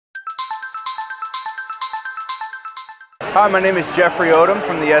Hi, my name is Jeffrey Odom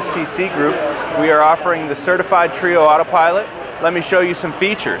from the STC Group. We are offering the certified Trio Autopilot. Let me show you some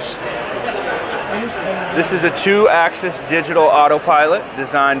features. This is a 2-axis digital autopilot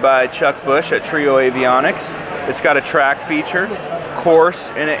designed by Chuck Bush at Trio Avionics. It's got a track feature, course,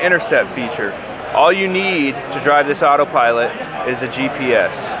 and an intercept feature. All you need to drive this autopilot is a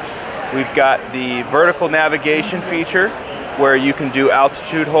GPS. We've got the vertical navigation feature where you can do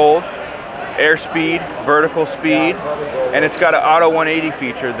altitude hold, airspeed, vertical speed, and it's got an auto 180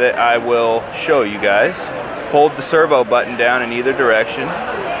 feature that I will show you guys. Hold the servo button down in either direction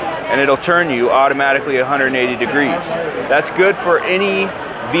and it'll turn you automatically 180 degrees. That's good for any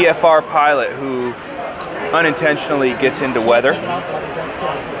VFR pilot who unintentionally gets into weather.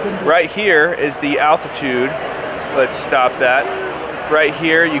 Right here is the altitude. Let's stop that. Right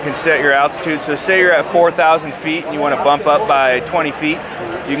here you can set your altitude. So say you're at 4,000 feet and you want to bump up by 20 feet.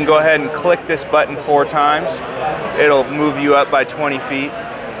 You can go ahead and click this button 4 times. It'll move you up by 20 feet.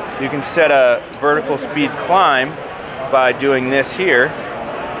 You can set a vertical speed climb by doing this here,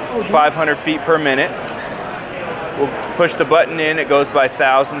 500 feet per minute. We'll push the button in, it goes by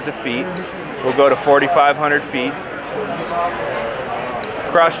thousands of feet. We'll go to 4,500 feet.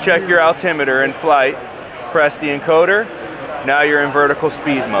 Cross-check your altimeter in flight. Press the encoder. Now you're in vertical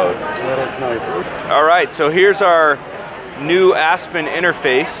speed mode. Yeah, that's nice. All right, so here's our new Aspen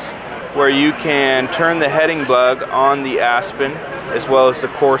interface where you can turn the heading bug on the Aspen as well as the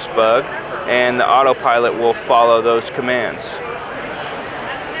course bug, and the autopilot will follow those commands.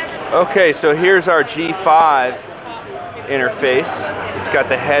 Okay, so here's our G5 interface. It's got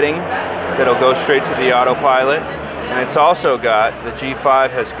the heading that'll go straight to the autopilot, and it's also got, the G5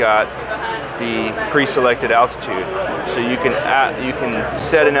 has got the pre-selected altitude. So you can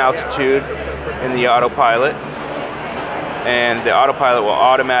set an altitude in the autopilot, and the autopilot will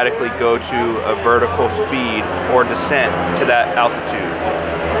automatically go to a vertical speed or descent to that altitude.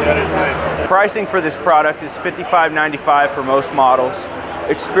 That is nice. Pricing for this product is $55.95 for most models.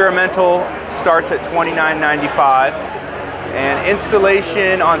 Experimental starts at $29.95, and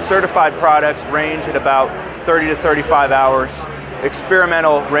installation on certified products range at about 30 to 35 hours.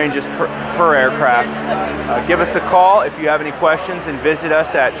 Experimental ranges per aircraft. Give us a call if you have any questions, and visit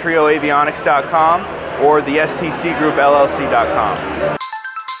us at trioavionics.com or the STCGroupLLC.com.